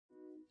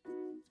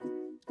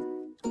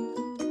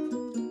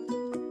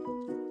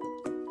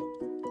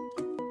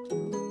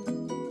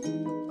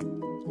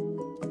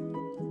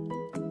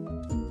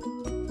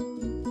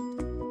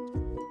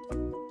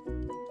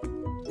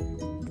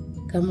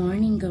Good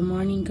morning, good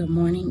morning, good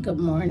morning, good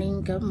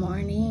morning, good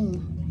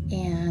morning.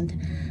 And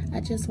I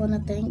just want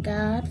to thank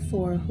God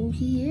for who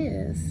He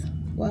is.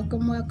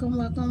 Welcome, welcome,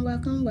 welcome,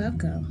 welcome,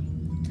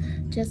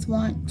 welcome. Just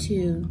want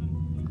to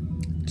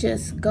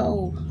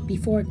go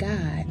before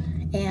God,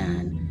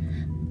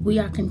 and we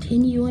are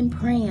continuing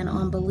praying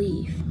on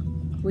belief.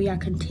 We are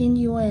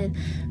continuing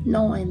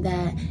knowing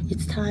that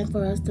it's time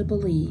for us to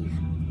believe.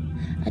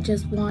 I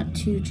just want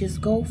to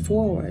go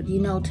forward.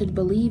 To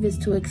believe is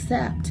to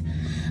accept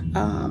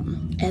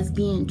as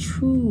being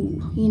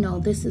true.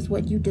 This is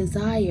what you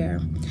desire.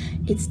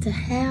 It's to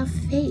have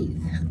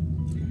faith.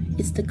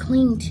 It's to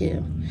cling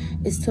to.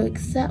 It's to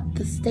accept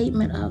the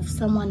statement of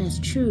someone as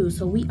true.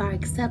 So we are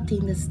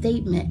accepting the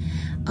statement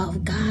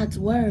of God's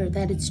word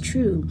that it's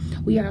true.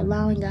 We are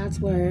allowing God's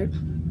word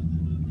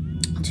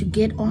to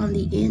get on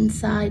the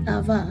inside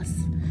of us.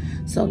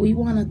 So we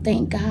want to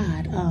thank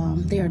God.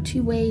 There are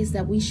two ways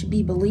that we should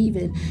be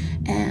believing,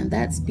 and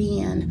that's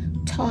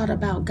being taught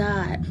about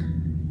God,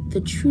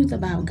 the truth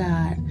about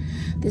God.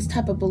 This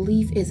type of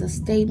belief is a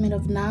statement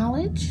of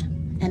knowledge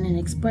and an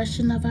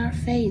expression of our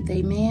faith.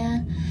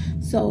 Amen.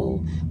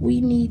 So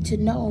we need to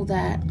know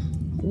that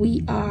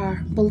we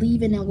are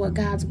believing in what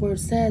God's word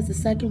says. The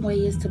second way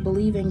is to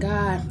believe in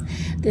God.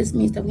 This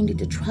means that we need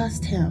to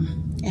trust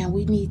Him, and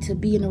we need to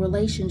be in a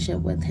relationship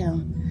with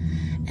Him.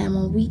 And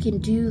when we can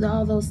do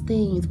all those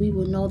things, we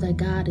will know that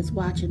God is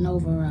watching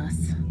over us.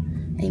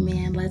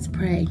 Amen. Let's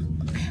pray.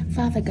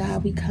 Father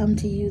God, we come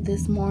to you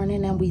this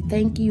morning, and we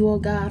thank you, oh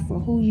God, for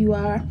who you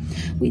are.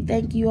 We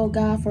thank you, oh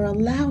God, for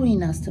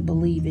allowing us to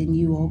believe in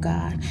you, oh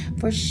God,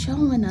 for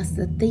showing us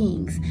the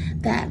things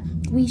that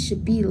we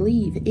should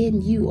believe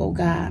in you, oh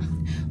God.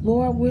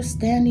 Lord, we're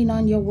standing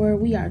on your word.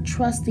 We are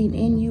trusting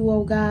in you,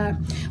 oh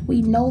God.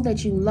 We know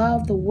that you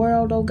love the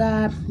world, oh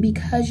God,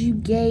 because you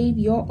gave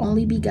your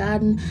only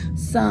begotten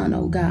Son,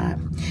 oh God.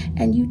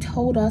 And you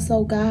told us,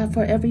 oh God,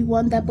 for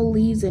everyone that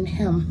believes in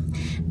him,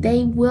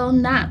 they will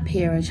not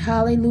perish,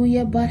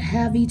 hallelujah, but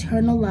have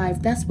eternal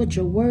life. That's what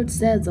your word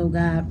says, oh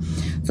God.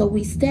 So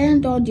we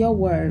stand on your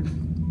word.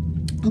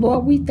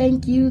 Lord, we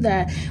thank you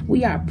that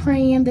we are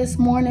praying this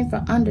morning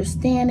for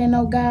understanding,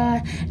 oh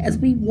God, as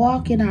we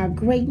walk in our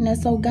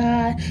greatness, oh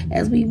God,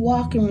 as we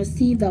walk and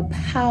receive the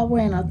power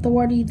and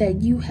authority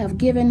that you have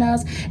given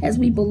us, as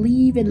we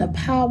believe in the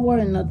power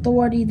and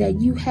authority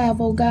that you have,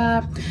 oh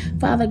God.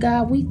 Father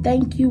God, we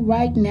thank you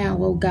right now,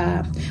 oh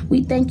God.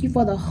 We thank you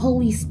for the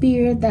Holy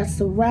Spirit that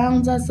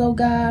surrounds us, oh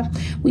God.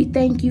 We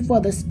thank you for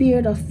the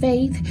spirit of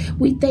faith.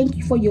 We thank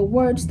you for your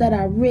words that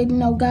are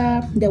written, oh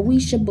God, that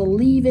we should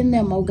believe in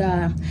them, oh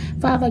God.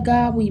 Father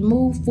God, we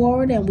move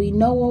forward, and we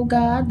know, oh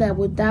God, that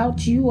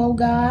without you, oh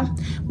God,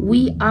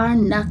 we are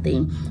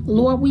nothing.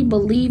 Lord, we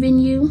believe in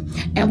you,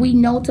 and we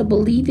know to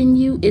believe in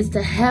you is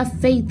to have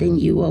faith in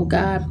you, oh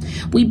God.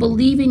 We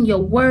believe in your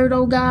word,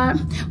 oh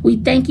God. We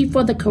thank you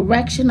for the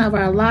correction of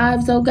our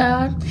lives, oh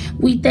God.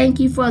 We thank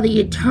you for the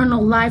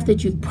eternal life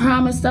that you've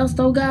promised us,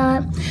 oh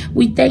God.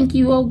 We thank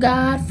you, oh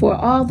God, for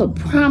all the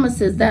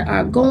promises that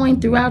are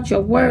going throughout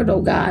your word,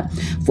 oh God.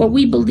 For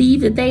we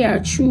believe that they are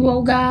true,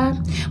 oh God.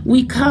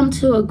 We come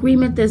to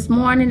agreement this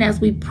morning as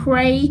we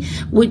pray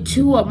with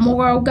two or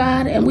more, oh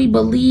God, and we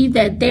believe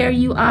that there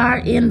you are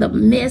in the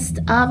midst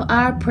of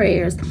our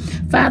prayers.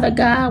 Father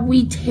God,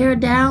 we tear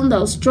down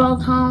those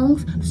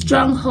strongholds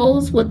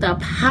with the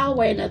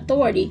power and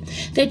authority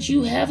that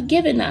you have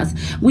given us.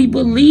 We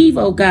believe,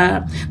 oh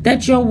God,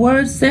 that your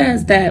word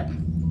says that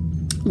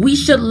we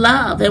should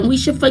love and we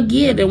should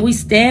forgive, and we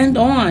stand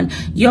on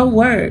your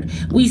word.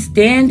 We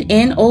stand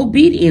in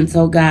obedience,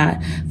 oh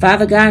God.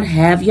 Father God,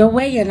 have your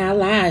way in our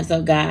lives,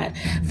 oh God.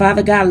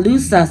 Father God,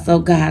 loose us, oh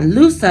God.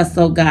 Loose us,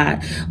 oh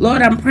God.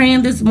 Lord, I'm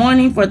praying this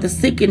morning for the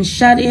sick and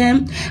shut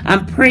in.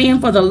 I'm praying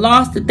for the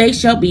lost that they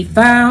shall be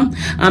found.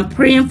 I'm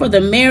praying for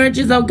the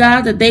marriages, oh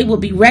God, that they will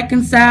be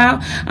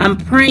reconciled. I'm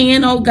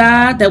praying, oh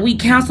God, that we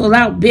cancel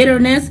out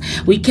bitterness.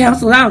 We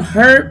cancel out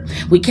hurt.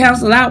 We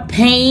cancel out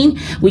pain.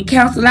 We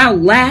cancel out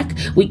lack.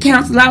 We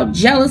cancel out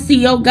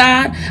jealousy, oh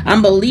God.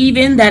 I'm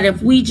believing that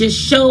if we just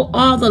show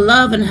all the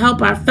love and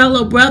help our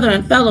fellow brother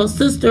and fellow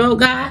sister, oh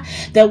God,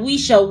 that we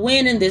shall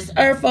win in this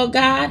earth, oh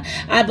God.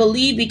 I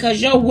believe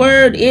because your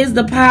word is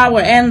the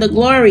power and the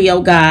glory,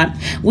 oh God.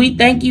 We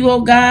thank you,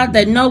 oh God,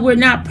 that no, we're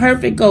not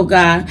perfect, oh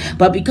God,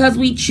 but because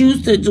we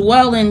choose to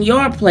dwell in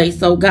your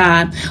place, oh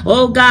God,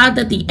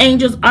 that the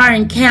angels are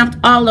encamped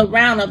all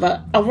around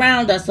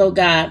us, oh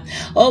God.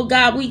 Oh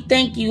God, we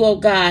thank you, oh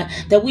God,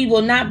 that we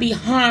will not be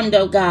harmed,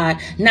 oh God.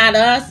 Not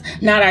us,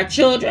 not our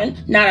children,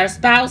 not our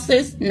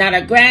spouses, not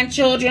our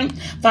grandchildren.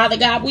 Father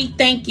God, we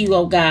thank you,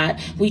 oh God.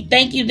 We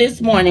thank you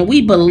this morning.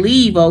 We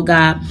believe, oh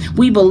God.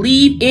 We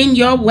believe in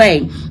your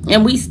way,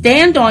 and we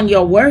stand on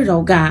your word,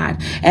 oh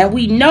God. And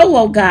we know,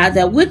 oh God,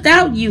 that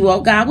without you, oh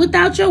God,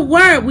 without your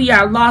word, we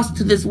are lost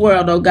to this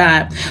world, oh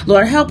God.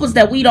 Lord, help us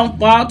that we don't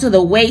fall to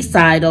the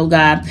wayside, oh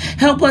God.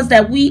 Help us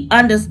that we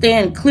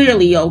understand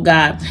clearly, oh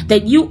God,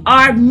 that you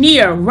are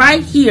near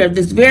right here,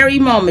 this very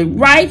moment,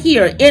 right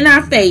here in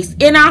our face,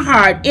 in our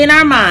heart, in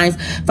our minds.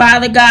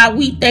 Father God,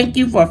 we thank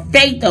you for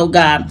faith, oh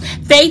God.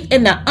 Faith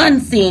in the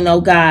unseen, oh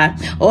God.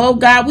 Oh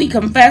God, we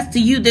confess to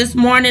you this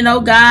morning,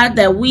 oh God,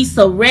 that we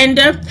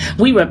surrender.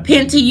 We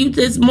repent to you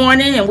this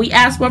morning, and we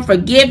ask for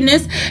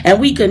forgiveness, and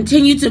we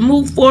continue to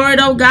move forward,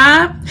 oh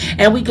God,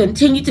 and we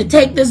continue to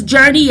take this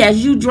journey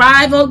as you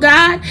drive, oh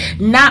God,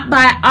 not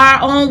by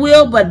our own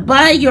will, but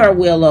by your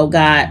will, oh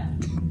God.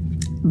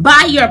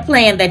 By your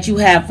plan that you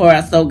have for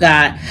us, oh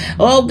God.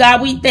 Oh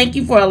God, we thank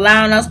you for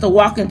allowing us to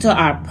walk into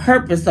our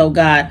purpose, oh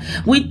God.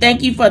 We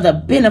thank you for the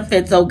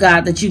benefits, oh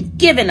God, that you've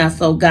given us,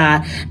 oh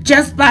God,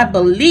 just by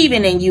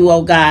believing in you,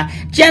 oh God,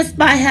 just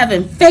by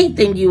having faith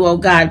in you, oh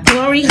God.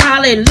 Glory,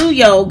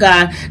 hallelujah, oh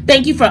God.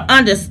 Thank you for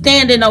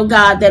understanding, oh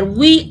God, that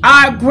we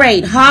are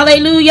great.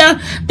 Hallelujah.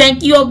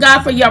 Thank you, oh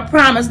God, for your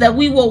promise that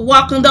we will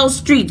walk on those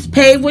streets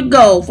paved with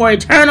gold for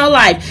eternal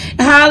life.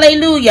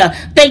 Hallelujah.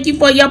 Thank you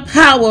for your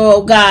power,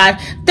 oh God.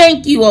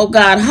 Thank you, oh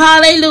God.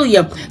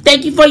 Hallelujah.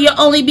 Thank you for your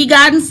only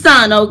begotten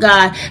Son, oh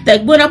God,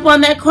 that went up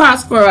on that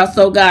cross for us,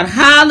 oh God.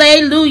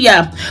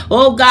 Hallelujah.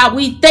 Oh God,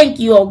 we thank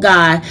you, oh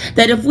God,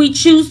 that if we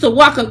choose to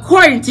walk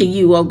according to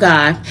you, oh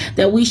God,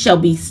 that we shall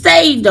be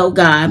saved, oh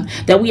God,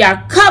 that we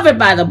are covered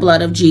by the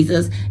blood of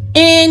Jesus.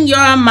 In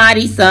your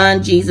mighty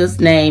Son,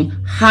 Jesus' name.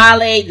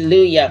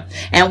 Hallelujah.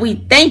 And we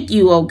thank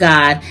you, oh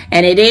God.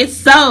 And it is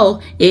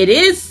so. It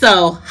is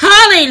so.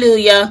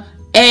 Hallelujah.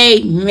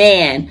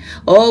 Amen.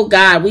 Oh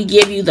God, we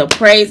give you the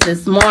praise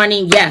this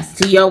morning. Yes,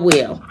 to your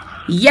will.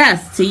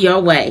 Yes, to your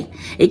way.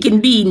 It can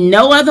be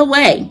no other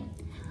way.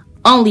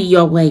 Only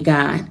your way,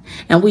 God.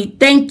 And we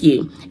thank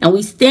you. And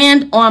we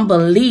stand on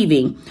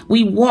believing.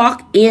 We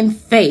walk in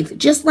faith,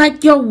 just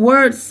like your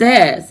word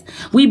says.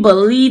 We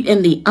believe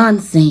in the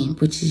unseen,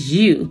 which is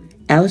you,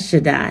 El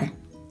Shaddai.